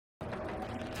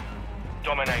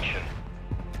Domination.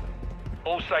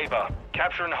 All Sabre,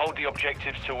 capture and hold the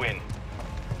objectives to win.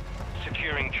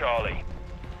 Securing Charlie.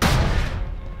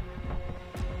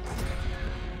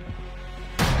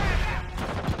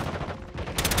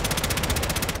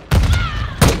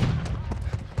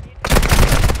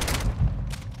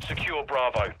 Secure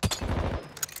Bravo.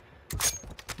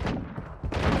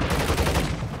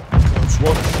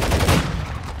 SWAT.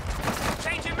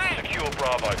 Change your man. Secure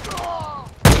Bravo.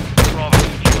 Bravo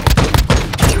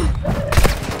secure.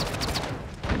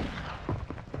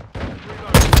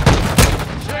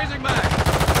 Chasing back.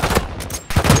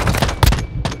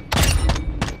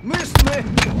 Missed me.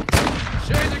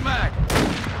 Chasing back.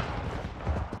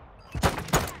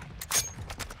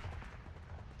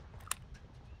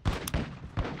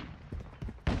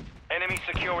 Enemy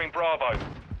securing Bravo.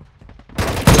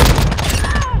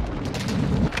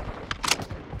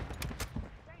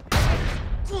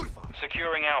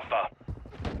 Securing Alpha.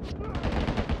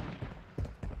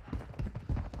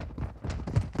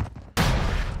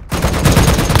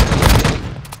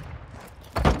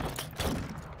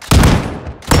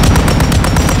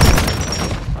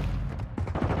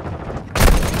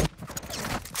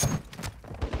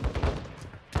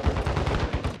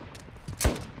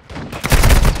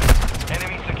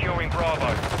 Enemy securing Bravo.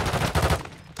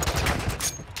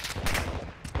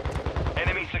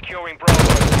 Enemy securing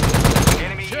Bravo.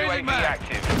 Enemy UAV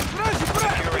active.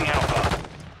 Securing Alpha.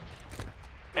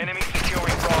 Enemy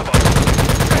securing Bravo.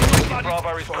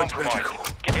 Bravo is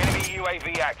compromised. Enemy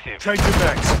UAV active. Change your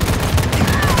max.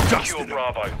 Secure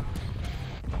Bravo.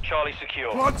 Charlie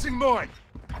secure. Planting mine.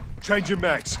 Change your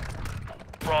max.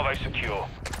 Bravo secure.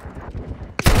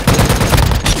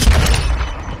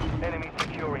 Enemy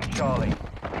securing Charlie.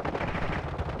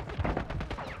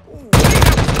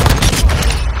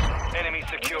 Enemy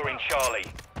securing Charlie.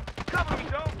 Cover me,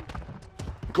 Joe.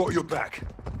 Got your back.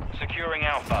 Securing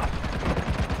Alpha.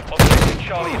 Objective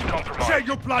Charlie is compromised. Take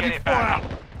your bloody Get it back.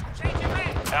 fire. Change your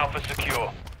man. Alpha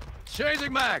secure.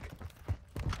 Chasing back.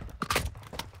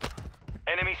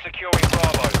 Enemy securing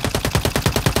Bravo.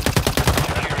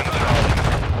 Securing Charlie.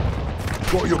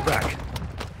 Got your back.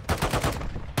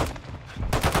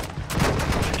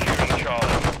 Securing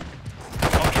Charlie.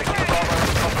 Objective Bravo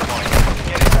is compromised.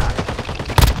 Get it back.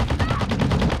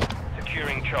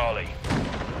 Securing Charlie.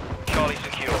 Charlie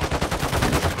secure.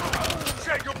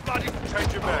 Check your bloody.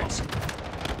 Change your max.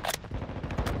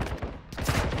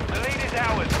 The lead is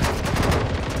ours.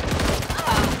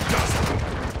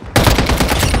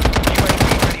 UAV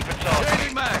ready for task.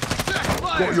 Chasing back.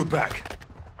 Got your back.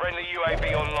 Friendly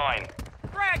UAV online.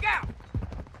 Frag out!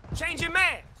 Change your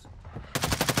mans!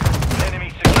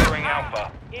 Enemy securing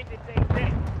Alpha. End the thing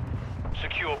dead.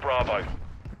 Secure Bravo.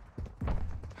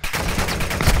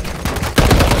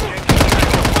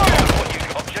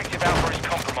 Objective Alpha is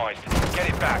compromised. Get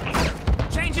it back.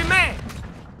 Change your mans!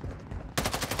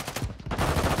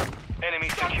 Enemy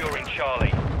securing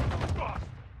Charlie.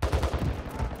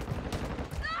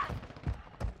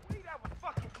 That was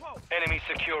fucking close. Enemy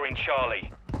securing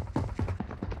Charlie.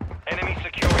 Enemy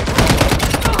securing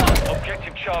Bravo.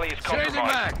 Objective Charlie is Chasing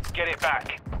compromised. back. Get it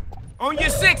back. On your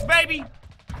six, baby!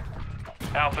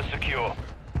 Alpha secure.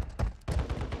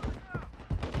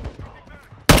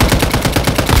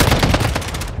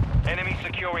 Enemy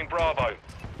securing Bravo.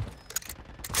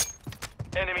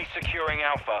 Enemy securing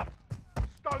Alpha.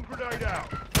 Stun grenade out.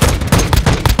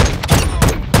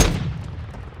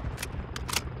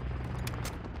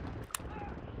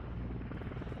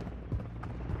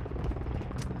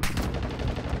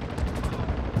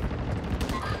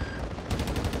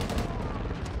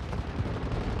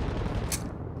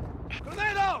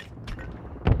 Grenade out!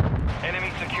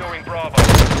 Enemy securing Bravo.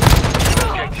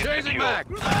 Objective Chasing secure. back.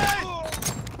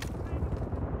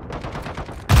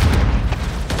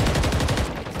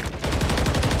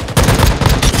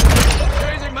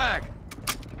 Chasing back.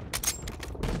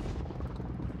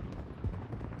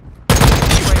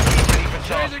 UAV ready for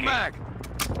Chasing tasking. back.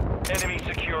 Enemy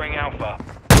securing Alpha.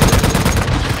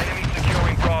 Enemy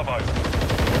securing Bravo.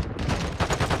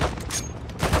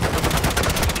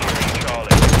 Securing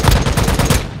Charlie.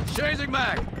 Chasing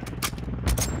back.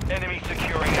 Enemy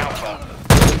securing Alpha.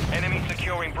 Enemy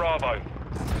securing Bravo.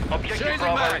 Objective Chasing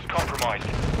Bravo back. is compromised.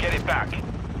 Get it back.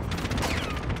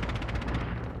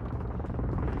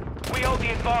 We hold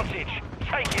the advantage.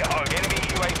 Take it home. Enemy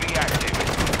UAV active.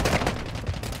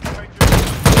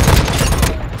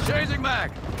 Chasing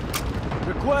back.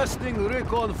 Requesting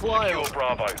recon flyover. Secure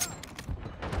Bravo.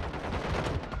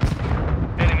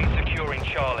 Enemy securing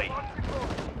Charlie.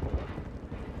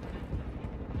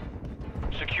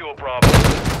 Secure Bravo.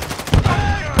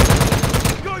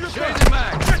 Chasing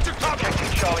back.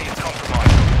 Objective Charlie is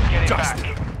compromised. Get it back.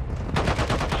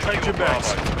 your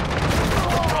mags.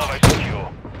 Bravo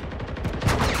secure.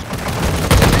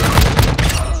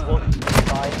 SWAT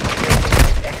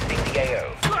 5 exiting the AO.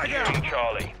 Securing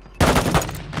Charlie.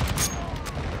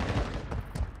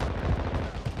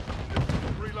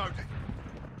 Reloading.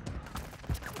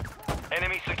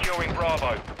 Enemy securing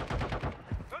Bravo.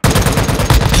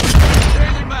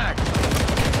 Changing mag.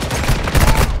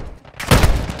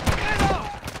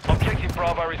 Objective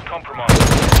Bravo is compromised.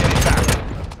 Get it back.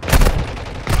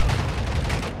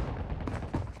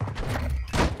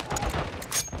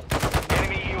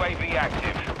 Enemy UAV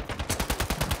active.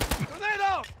 Grenade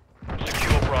out!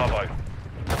 Secure Bravo.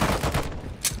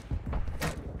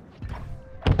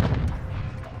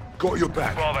 Got your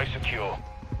back. Bravo secure.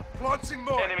 Planting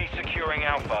mine. Enemy securing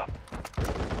Alpha.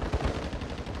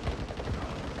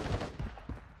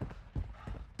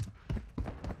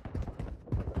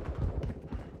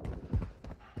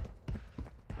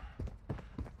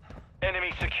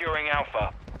 Enemy securing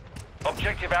Alpha.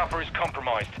 Objective Alpha is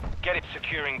compromised. Get it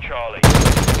securing Charlie.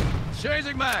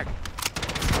 Changing mag.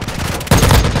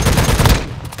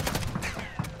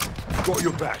 Got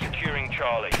your back. Securing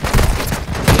Charlie.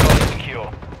 Charlie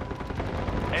secure.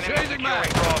 Enemy Changing securing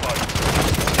mag. Bravo.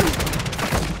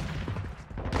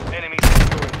 Enemy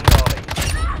securing Charlie.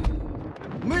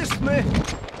 Missed me!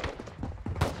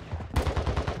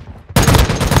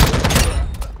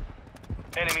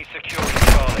 Enemy securing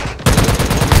Charlie.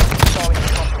 Charlie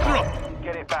is compromised.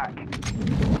 Get it back.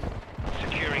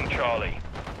 Securing Charlie.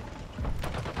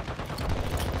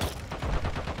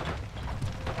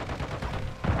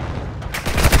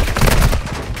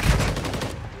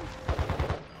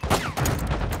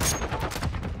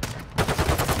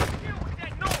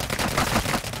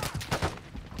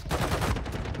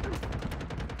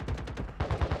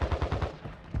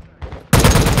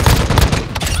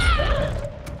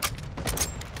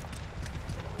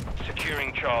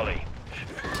 Securing Charlie.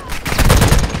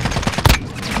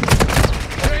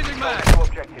 Changing mag. Two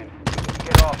objectives.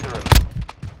 Get after him.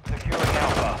 Securing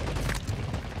Alpha.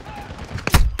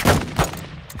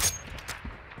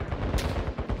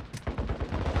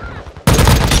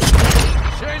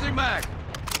 Changing mag.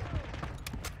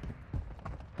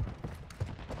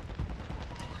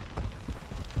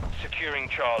 Securing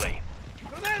Charlie.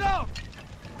 Grenade out!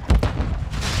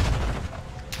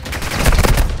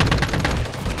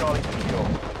 Charlie secure.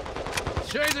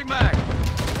 Changing mag.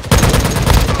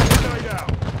 Grenade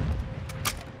out.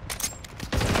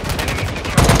 Enemy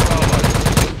securing Bravo.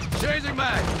 Changing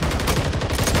mag.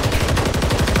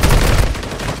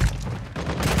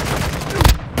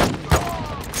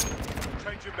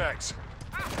 Change your mags.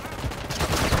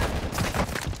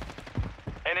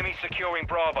 Enemy securing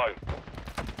Bravo.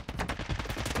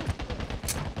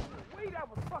 Wait, that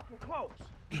was fucking close.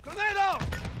 Grenade out!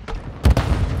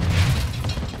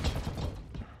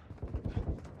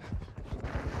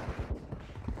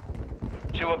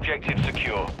 Two objectives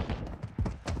secure.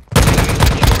 Enemy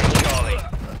securing Charlie.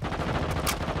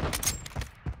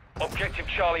 Objective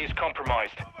Charlie is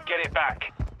compromised. Get it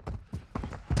back.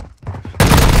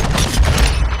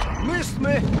 Missed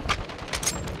me!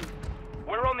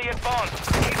 We're on the advance.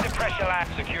 Keep the pressure at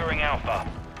securing Alpha.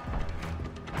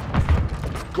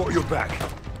 Got your back.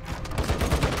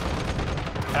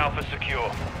 Alpha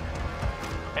secure.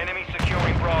 Enemy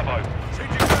securing Bravo.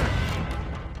 Change your mags.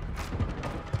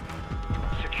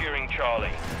 Securing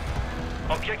Charlie.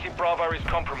 Objective Bravo is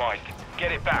compromised.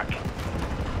 Get it back.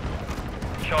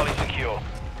 Charlie secure.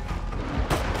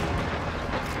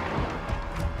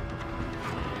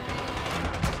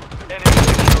 Enemy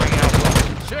securing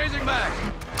Alpha. Changing mag.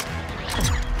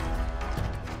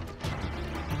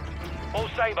 All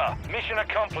Saber, mission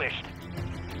accomplished.